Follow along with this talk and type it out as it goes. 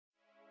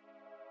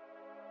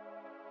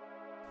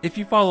If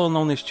you follow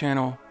along this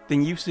channel,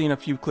 then you've seen a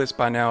few clips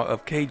by now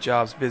of K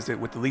Job's visit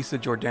with Elisa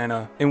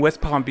Jordana in West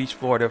Palm Beach,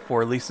 Florida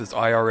for Elisa's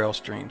IRL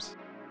streams.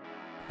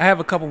 I have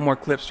a couple more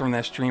clips from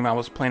that stream I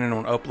was planning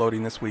on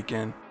uploading this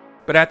weekend,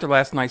 but after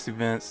last night's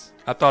events,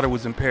 I thought it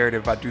was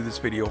imperative I do this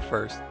video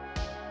first.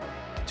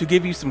 To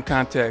give you some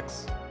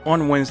context,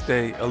 on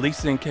Wednesday,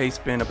 Elisa and K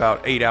spent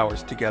about 8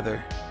 hours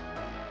together.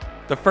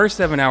 The first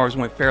 7 hours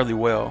went fairly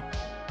well.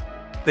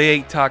 They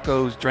ate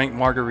tacos, drank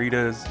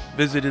margaritas,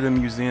 visited a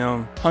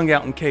museum, hung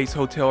out in K's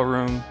hotel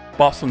room,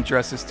 bought some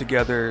dresses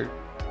together,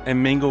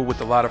 and mingled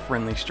with a lot of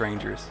friendly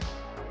strangers.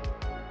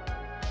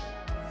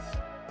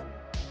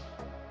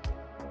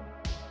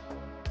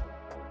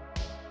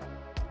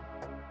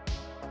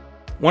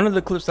 One of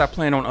the clips I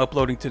plan on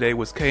uploading today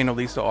was K and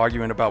Elisa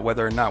arguing about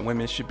whether or not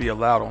women should be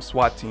allowed on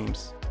SWAT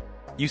teams.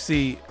 You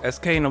see, as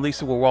K and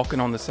Elisa were walking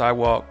on the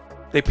sidewalk,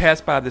 they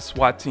passed by the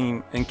SWAT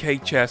team and K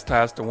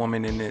chastised the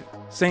woman in it,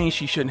 saying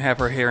she shouldn't have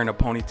her hair in a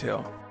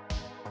ponytail.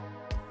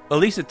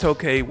 Elisa told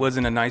K it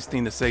wasn't a nice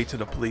thing to say to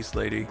the police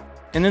lady,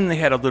 and then they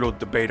had a little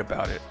debate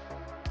about it.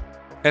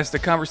 As the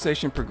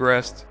conversation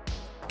progressed,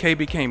 K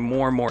became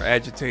more and more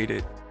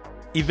agitated,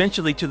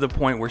 eventually to the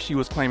point where she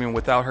was claiming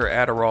without her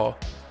Adderall,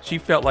 she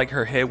felt like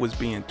her head was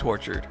being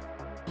tortured.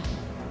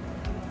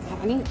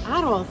 I need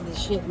Adderall for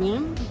this shit,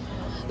 man.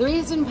 The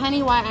reason,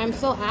 Penny, why I'm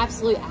so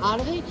absolutely out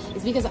of it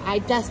is because I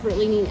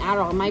desperately need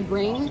Adderall. My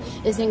brain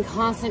is in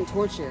constant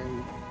torture.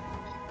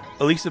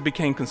 Elisa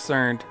became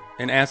concerned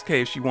and asked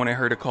K if she wanted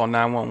her to call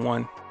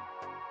 911,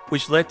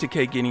 which led to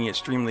K getting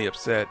extremely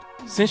upset,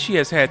 since she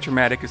has had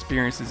traumatic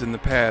experiences in the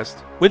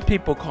past with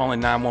people calling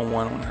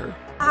 911 on her.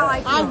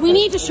 We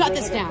need to shut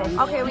this down.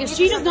 Okay, because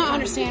she does not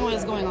understand what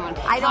is going on.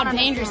 I don't How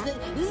dangerous.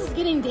 understand. This is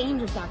getting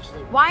dangerous,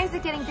 actually. Why is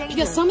it getting dangerous?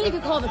 Because somebody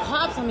could call the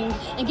cops on me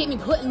and get me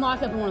put and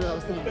locked up in one of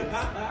those things.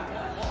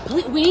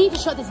 Please, we need to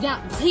shut this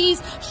down.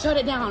 Please shut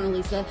it down,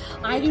 Elisa.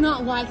 I do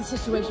not like the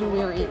situation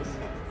we are in.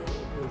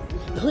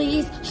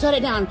 Please shut it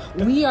down.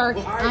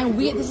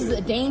 This is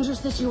a dangerous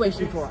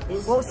situation for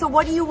us. Well, so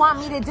what do you want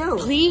me to do?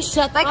 Please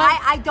shut Like,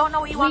 up. I don't know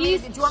what you want me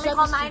to do. Do you want me to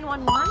call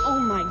 911? Oh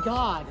my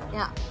God.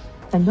 Yeah.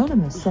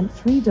 Anonymous sent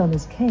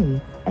 $3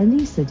 K.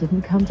 Elisa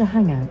didn't come to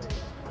hang out.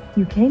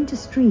 You came to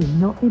stream,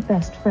 not be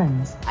best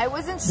friends. I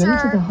wasn't Go sure.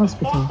 to the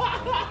hospital.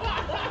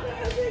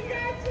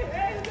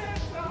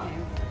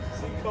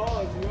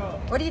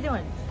 What are you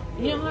doing?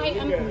 You know,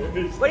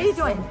 What are you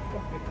doing?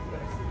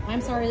 I'm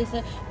sorry,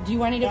 Lisa. Do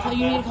you need to call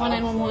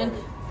 911?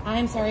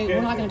 I'm sorry.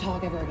 We're not going to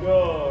talk ever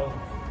again.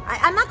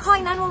 I'm not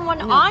calling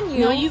 911 on you.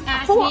 No, you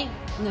asked me.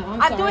 No,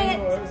 I'm sorry. doing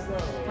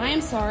it. I am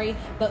sorry,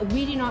 but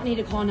we do not need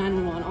to call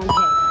 911 on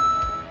K.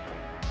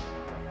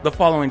 The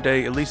following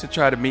day, Elisa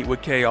tried to meet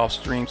with K off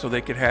stream so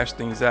they could hash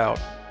things out.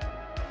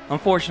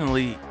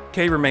 Unfortunately,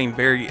 K remained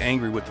very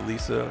angry with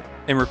Elisa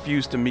and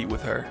refused to meet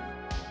with her.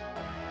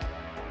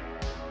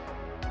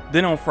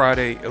 Then on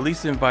Friday,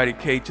 Elisa invited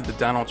K to the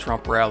Donald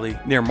Trump rally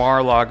near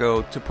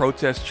Mar-a-Lago to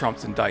protest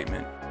Trump's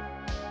indictment.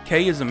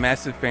 K is a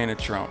massive fan of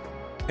Trump,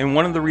 and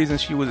one of the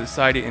reasons she was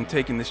excited in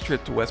taking this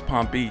trip to West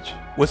Palm Beach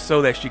was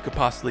so that she could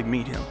possibly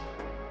meet him.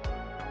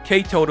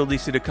 K told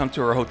Elisa to come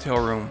to her hotel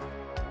room,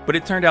 but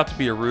it turned out to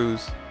be a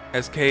ruse,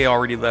 as K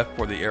already left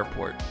for the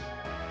airport.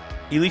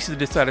 Elisa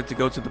decided to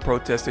go to the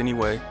protest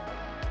anyway.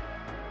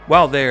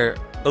 While there,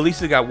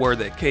 Elisa got word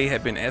that K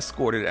had been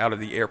escorted out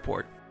of the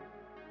airport.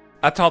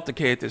 I talked to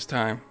K at this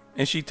time,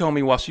 and she told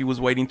me while she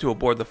was waiting to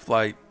aboard the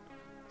flight,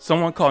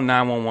 someone called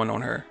 911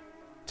 on her,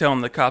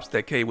 telling the cops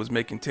that K was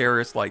making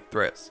terrorist-like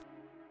threats.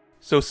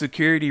 So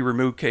security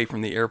removed K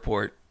from the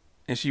airport,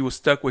 and she was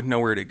stuck with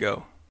nowhere to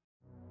go.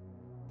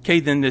 K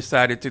then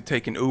decided to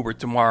take an Uber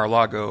to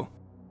Mar-a-Lago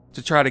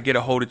to try to get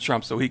a hold of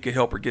Trump so he could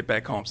help her get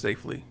back home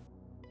safely.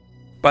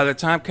 By the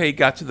time K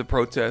got to the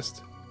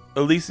protest,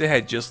 Elisa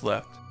had just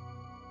left.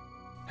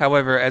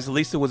 However, as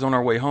Elisa was on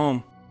her way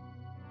home,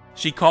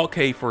 she called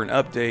K for an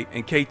update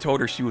and K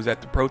told her she was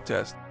at the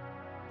protest.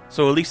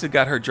 So Elisa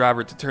got her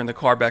driver to turn the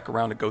car back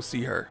around to go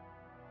see her.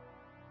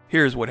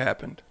 Here's what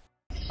happened.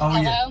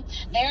 Hello? Yeah.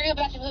 They're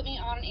about to put me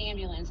on an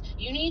ambulance.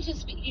 You need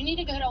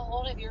to get a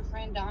hold of your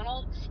friend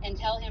Donald and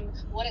tell him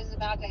what is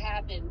about to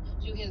happen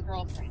to his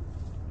girlfriend.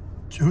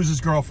 Who's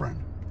his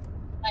girlfriend?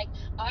 Like,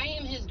 I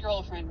am his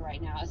girlfriend right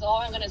now, is all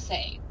I'm going to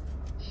say.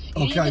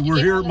 Okay, we're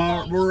here,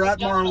 we're at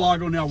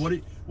Mar-a-Lago now. What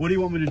do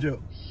you want me to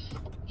do?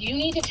 You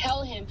need to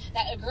tell him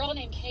that a girl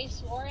named Kay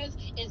Suarez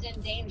is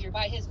in danger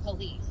by his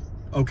police.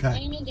 Okay.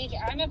 I'm in danger.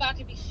 I'm about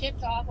to be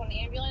shipped off on an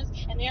ambulance,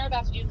 and they're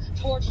about to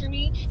torture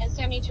me and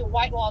send me to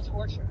white wall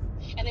torture.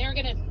 And they're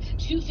going to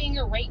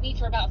two-finger rape me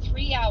for about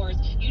 3 hours.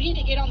 You need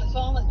to get on the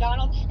phone with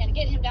Donald and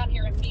get him down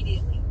here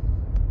immediately.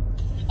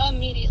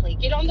 Immediately.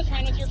 Get on the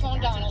phone with your phone,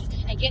 Donald,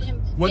 and get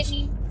him.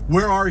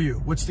 Where are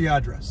you? What's the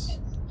address?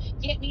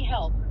 Get me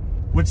help.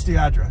 What's the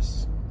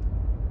address?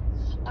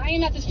 I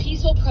am at this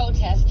peaceful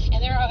protest,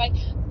 and there are like,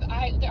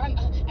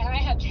 I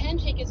have 10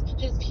 tickets to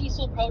this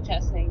peaceful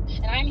protest thing,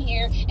 and I'm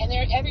here, and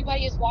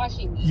everybody is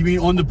watching me. You mean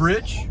on the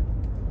bridge?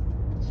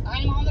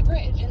 I'm on the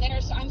bridge, and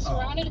I'm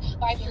surrounded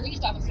by police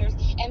officers,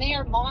 and they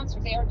are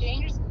monsters. They are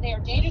dangerous. They are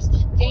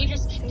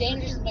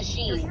dangerous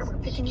machines.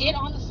 Get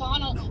on the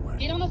phone.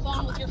 Get on the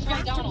phone with your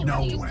friend Donald,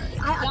 please.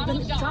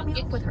 Donald, Drop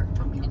me off with her.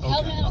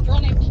 Tell me a girl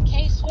named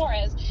Kay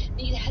Suarez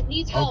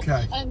needs help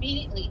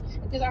immediately,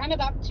 because I'm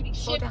about to be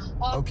shipped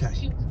off to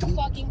a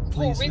fucking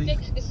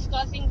horrific,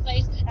 disgusting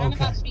place, and I'm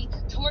about to be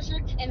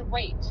tortured and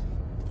raped.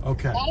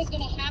 Okay. That is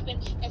going to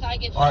happen if I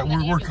get. All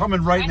right, we're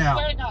coming right now.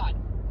 I swear to God.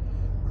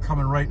 We're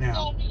coming right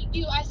now.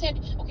 No, I said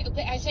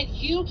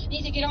you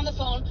need to get on the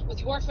phone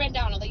with your friend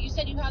Donald. That you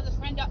said you have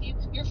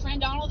your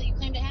friend Donald that you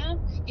claim to have.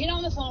 Get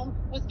on the phone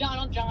with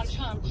Donald John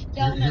Trump.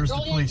 Tell him that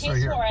girl named Kay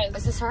Suarez.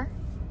 Is this her?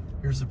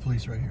 Here's the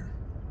police right here.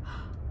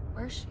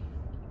 Where is she?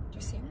 Do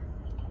you see her?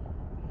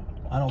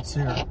 I don't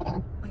see her.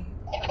 Wait.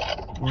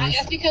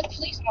 That's because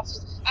police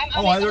officers.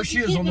 There she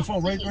is on the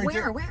phone, right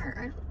there.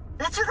 Where?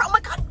 That's her. Oh my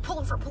God! Pull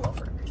over.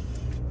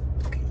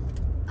 Okay,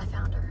 I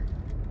found her.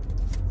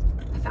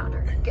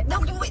 No,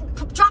 wait,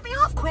 drop me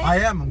off, quick. I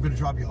am. I'm going to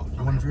drop you off.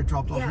 You want to get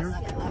dropped off here? Is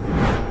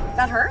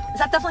that her? Is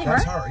that definitely her?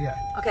 That's her, yeah.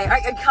 Okay, are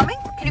you coming?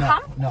 Can you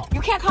come? No.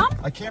 You can't come?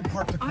 I can't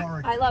park the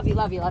car. I love you.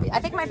 I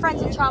think my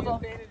friend's in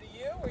trouble.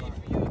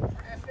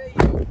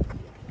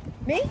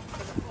 Me?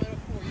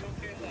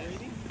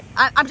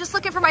 I'm just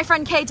looking for my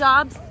friend Kay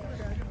Jobs.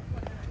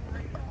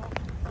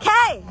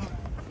 Kay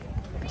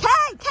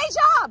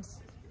Jobs.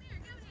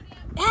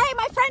 Hey,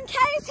 my friend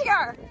Kay is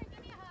here.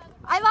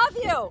 I love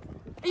you.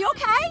 Are you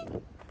okay?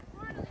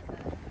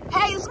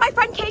 Hey, this is my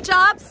friend Kay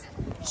Jobs.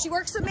 She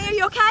works with me. Are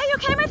you okay? You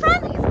okay, my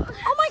friend?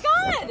 Oh my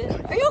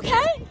God. Are you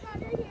okay?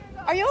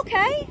 Are you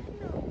okay?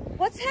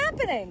 What's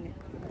happening?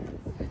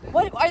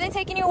 What are they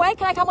taking you away?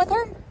 Can I come with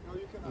her?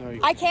 No,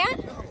 I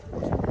can't?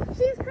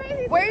 She's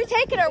crazy. Where are you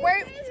taking her?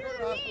 Where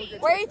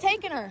are you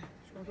taking her?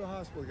 She's going to the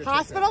hospital.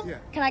 Hospital? Yeah.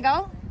 Can I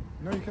go?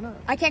 No, you cannot.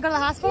 I can't go to the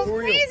hospital?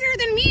 Crazier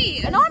than me.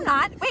 No, I'm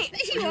not. Wait.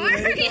 You are?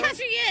 Yes,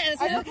 she is.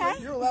 Are you okay?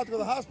 You're allowed to go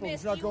to the hospital.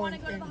 Miss, You're not do you going want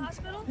to go to the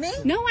hospital? Me?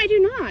 No, I do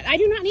not. I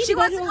do not need She to go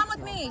wants to to come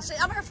with me.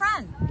 I'm her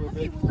friend.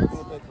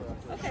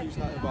 Okay. She's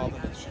not involved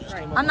in it. She just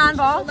came I'm not So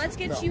involved? let's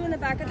get you in the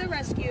back of the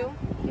rescue.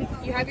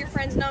 You have your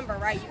friend's number,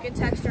 right? You can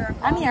text her.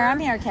 I'm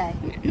here, Kay.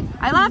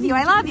 I love you.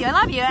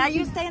 Are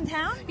you staying in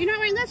town? You're not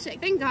wearing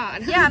lipstick, thank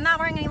God. Yeah, I'm not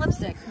wearing any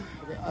lipstick.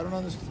 I don't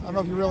know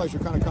if you realize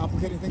you're kind of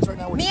complicating things right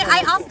now.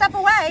 I'll step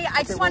away.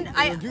 I just want.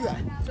 Do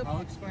that. I'll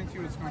explain to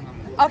you what's going on.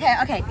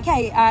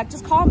 Okay.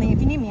 Just call me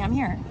if you need me. I'm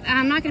here.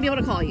 I'm not going to be able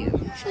to call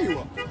you. Sure you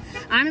will.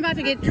 I'm about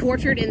to get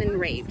tortured and then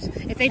raped.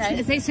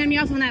 If they send me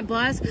off on that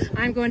bus,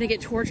 I'm going to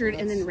get tortured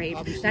and then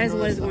raped. That is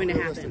what is going to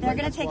happen. They're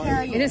going to take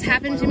care of you. It has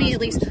happened to me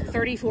at least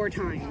 34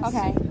 times.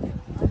 Okay.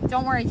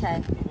 Don't worry,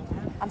 Kay.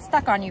 I'm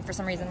stuck on you for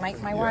some reason. My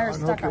wire's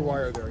stuck on you.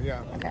 wire there,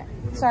 yeah. Okay.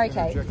 Sorry,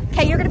 Kay.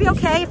 Kay, you're gonna be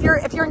okay if you're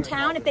in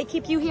town. If they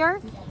keep you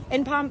here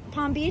in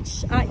Palm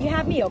Beach, you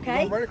have me,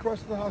 okay? Right across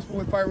to the hospital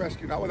with fire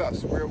rescue, not with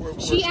us.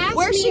 She asked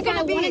Where's me she if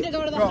I wanted to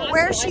go to the hospital.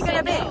 Where's she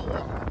gonna be?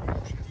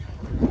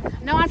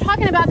 No, I'm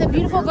talking about the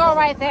beautiful girl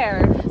right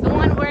there. The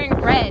one wearing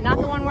red, not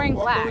the one wearing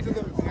black. Go to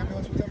the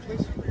ambulance with them,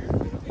 please.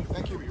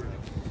 Thank you.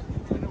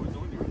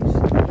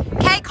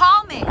 Kay,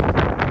 call me.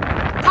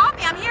 Call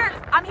me.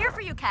 I'm here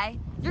for you, Kay.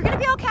 You're gonna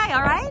be okay,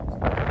 all right?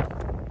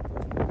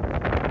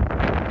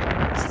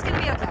 She's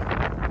gonna be okay.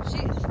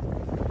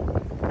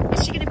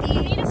 Is she gonna be?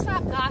 You need to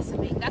stop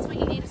gossiping. That's what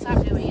you need to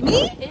stop doing.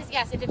 Me?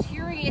 It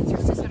deteriorates your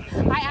system.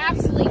 I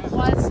absolutely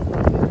was.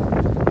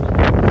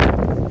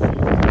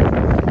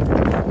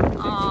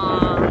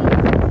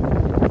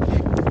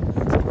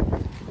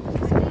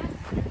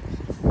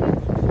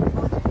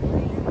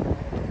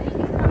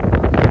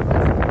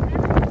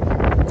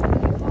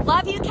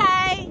 Love you,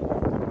 Kay.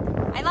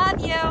 I love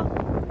you.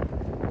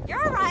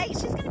 You're all right.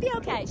 She's gonna be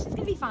okay. She's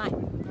gonna be fine.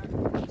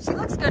 She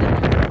looks good in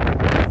here.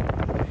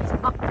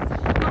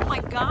 Oh my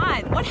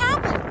God. What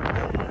happened?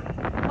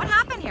 What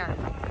happened here?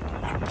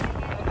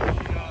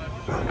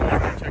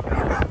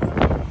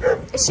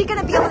 Is she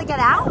gonna be able to get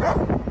out?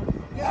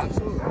 Yeah,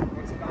 absolutely.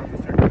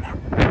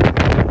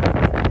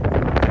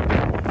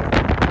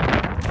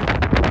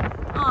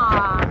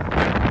 Aw.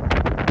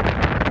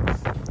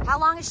 How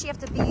long does she have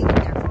to be in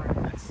there for?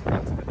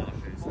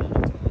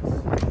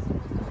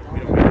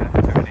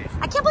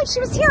 I can't believe she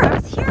was here. I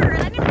was here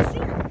and I didn't see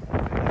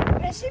her.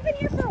 Has she been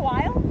here for a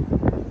while?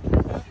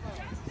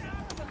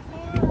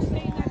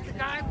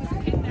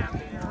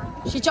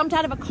 She jumped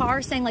out of a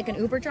car saying like an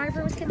Uber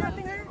driver was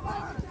kidnapping her?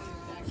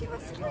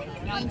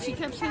 And she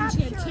kept saying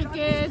she had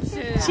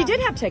tickets. She did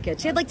have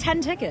tickets. She had like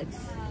 10 tickets.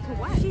 To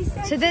what?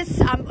 To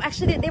this,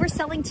 actually they were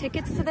selling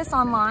tickets to this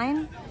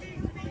online.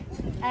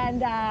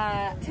 And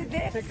to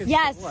this?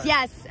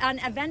 Yes, on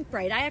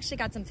Eventbrite. I actually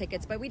got some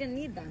tickets, but we didn't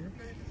need them.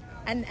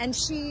 And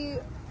she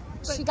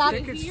got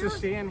tickets to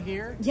stand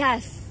here?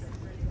 Yes.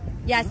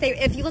 Yes,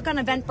 if you look on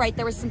Eventbrite,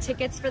 there was some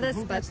tickets for this,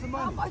 but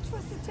How much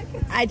was the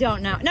ticket? I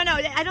don't know. No,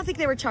 I don't think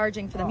they were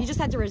charging for them. You just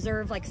had to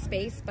reserve like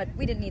space, but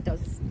we didn't need those,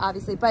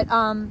 obviously. But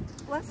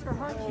Bless her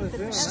heart.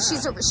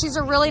 she's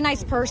a really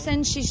nice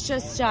person. She's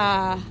just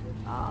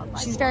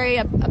she's very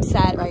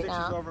upset right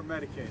now. She's over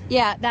medicated.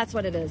 Yeah, that's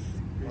what it is.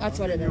 That's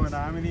what it You is. and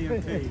I'm an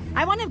EMT.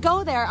 I want to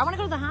go there. I want to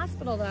go to the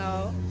hospital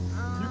though.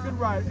 You can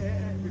ride.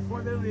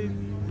 Before they leave,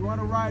 you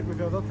want to ride with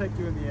her, they'll take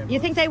you in the ambulance. You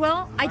think they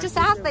will? I just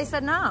asked. They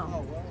said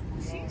no.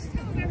 She's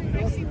telling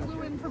everybody she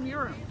flew in from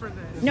Europe for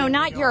this. No,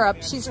 not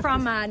Europe. She's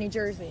from New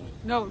Jersey.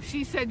 No,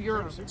 she said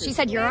Europe. She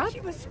said Europe? She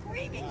was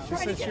screaming, She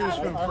trying to said get she was out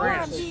of from the car. I'm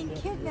France. being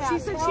kidnapped. She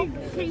said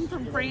she came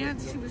from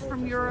France. She was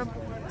from Europe.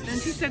 Then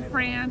she said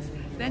France.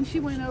 Then she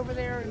went over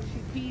there and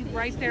she peed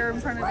right there in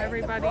front of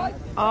everybody.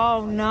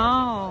 Oh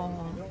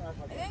no.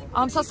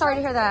 I'm so sorry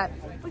to hear that.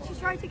 But she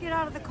tried to get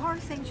out of the car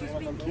saying she was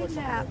being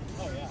kidnapped.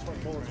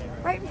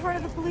 Right in front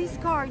of the police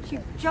car, and she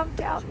jumped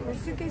out in her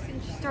suitcase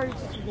and she started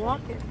just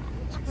walking.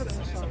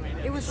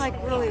 It was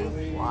like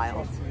really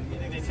wild,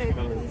 to say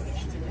the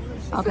least.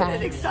 Okay.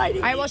 It's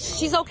exciting. All right, well,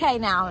 she's okay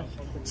now.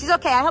 She's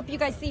okay. I hope you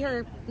guys see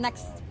her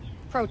next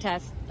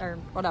protest or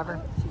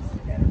whatever.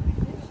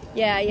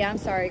 Yeah, I'm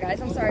sorry,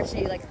 guys. I'm sorry if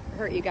she, like,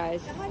 hurt you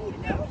guys. How do you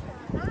know?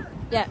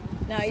 Yeah.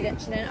 No, you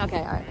didn't. She didn't? Okay,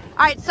 all right.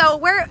 All right,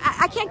 so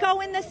I can't go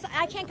in this,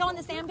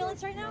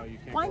 ambulance right now?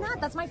 Why not?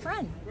 That's my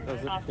friend.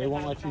 They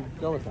won't let you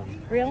go with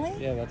them. Really?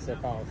 Yeah, that's their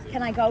policy.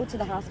 Can I go to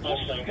the hospital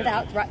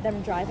without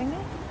them driving me?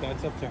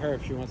 That's up to her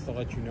if she wants to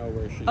let you know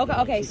where she's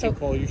Okay, she so can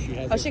call you. She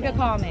has. Oh, she could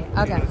call me.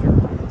 Okay.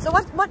 So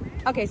what?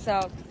 Okay,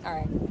 so all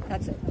right,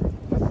 that's it.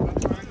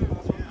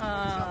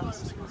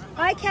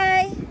 Bye,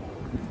 Kay.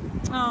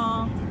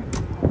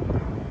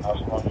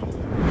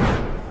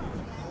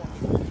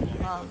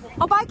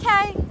 Oh, bye,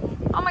 Kay.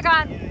 Oh my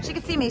God, she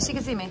could see me. She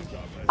could see me.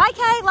 Bye,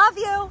 Kay. Love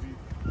you.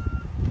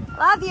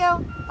 Love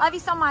you. Love you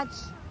so much.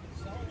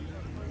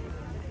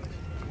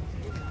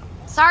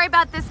 Sorry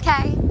about this,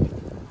 Kay.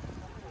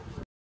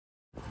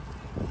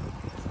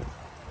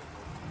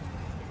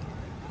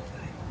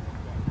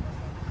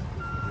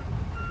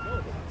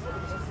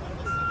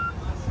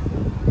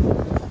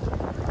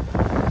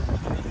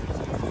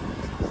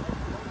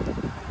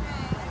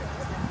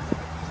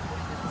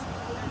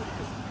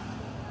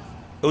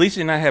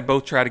 Elisa and I had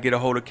both tried to get a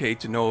hold of Kay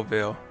to no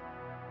avail.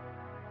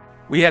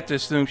 We have to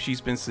assume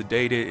she's been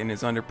sedated and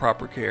is under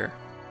proper care.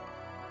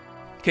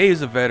 Kay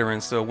is a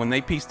veteran, so when they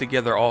piece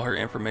together all her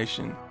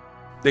information,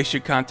 they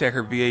should contact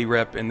her VA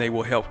rep and they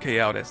will help Kay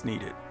out as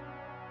needed.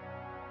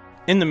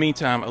 In the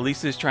meantime,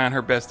 Elisa is trying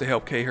her best to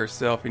help Kay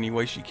herself any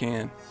way she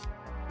can.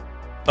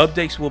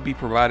 Updates will be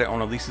provided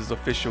on Elisa's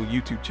official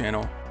YouTube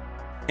channel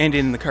and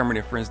in the Kermit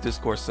and Friends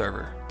Discord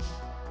server.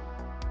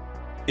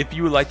 If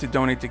you would like to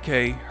donate to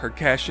Kay, her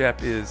Cash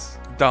App is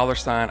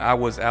 $I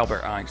was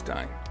Albert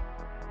Einstein.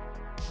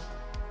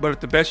 But if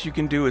the best you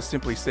can do is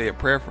simply say a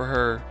prayer for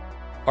her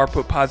or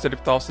put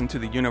positive thoughts into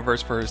the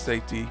universe for her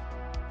safety,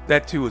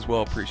 that too is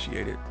well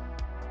appreciated.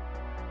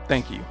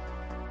 Thank you.